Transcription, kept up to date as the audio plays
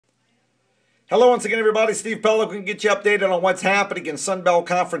Hello once again, everybody. Steve Pelican get you updated on what's happening in Sun Belt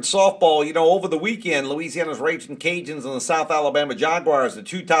Conference softball. You know, over the weekend, Louisiana's Raging Cajuns and the South Alabama Jaguars, the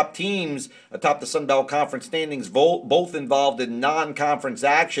two top teams atop the Sun Belt Conference standings, both involved in non-conference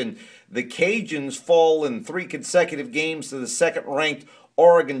action. The Cajuns fall in 3 consecutive games to the second-ranked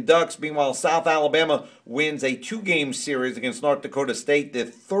Oregon Ducks. Meanwhile, South Alabama wins a 2-game series against North Dakota State. The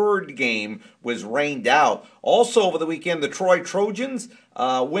third game was rained out. Also over the weekend, the Troy Trojans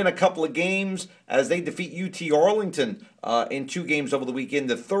win a couple of games as they defeat UT Arlington in 2 games over the weekend.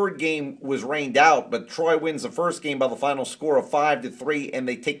 The third game was rained out, but Troy wins the first game by the final score of 5-3, and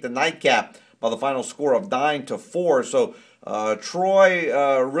they take the nightcap by the final score of 9-4. So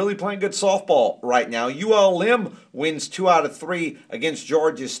Troy really playing good softball right now. ULM wins 2 out of 3 against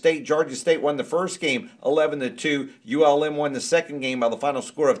Georgia State. Georgia State won the first game 11-2. ULM won the second game by the final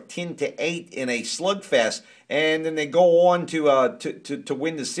score of 10-8 in a slugfest, and then they go on to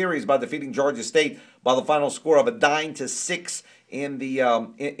win the series by defeating Georgia State by the final score of 9-6 in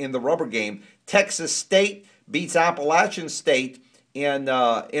the rubber game. Texas State beats Appalachian State in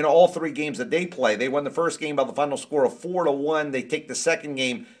all 3 games that they play. They won the first game by the final score of 4-1. They take the second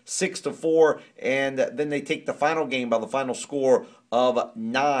game 6-4, and then they take the final game by the final score of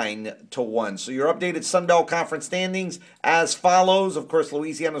 9-1. So your updated Sun Belt Conference standings as follows. Of course,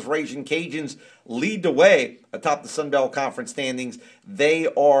 Louisiana's Raging Cajuns lead the way atop the Sun Belt Conference standings. They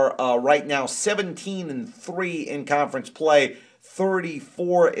are right now 17-3 in conference play.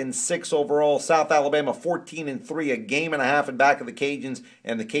 34-6 overall. South Alabama 14-3, a game and a half in back of the Cajuns,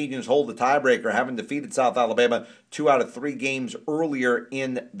 and the Cajuns hold the tiebreaker, having defeated South Alabama 2 out of 3 games earlier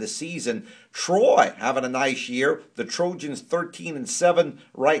in the season. Troy having a nice year. The Trojans 13-7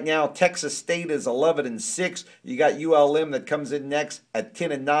 right now. Texas State is 11-6. You got ULM that comes in next at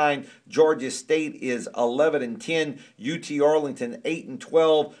 10-9. Georgia State is 11-10. UT Arlington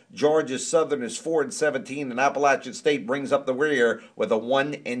 8-12. Georgia Southern is 4-17, and Appalachian State brings up the rear with a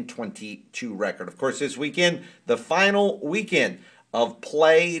 1-22 record. Of course, this weekend, the final weekend of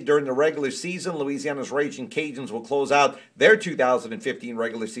play during the regular season. Louisiana's Raging Cajuns will close out their 2015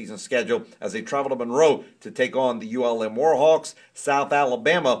 regular season schedule as they travel to Monroe to take on the ULM Warhawks. South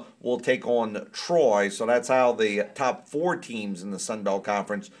Alabama will take on Troy. So that's how the top 4 teams in the Sun Belt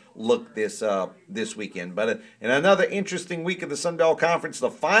Conference look this weekend. But in another interesting week of the Sun Belt Conference,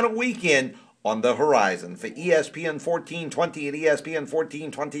 the final weekend on the horizon. For ESPN 1420 at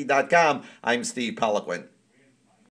ESPN1420.com, I'm Steve Pelican.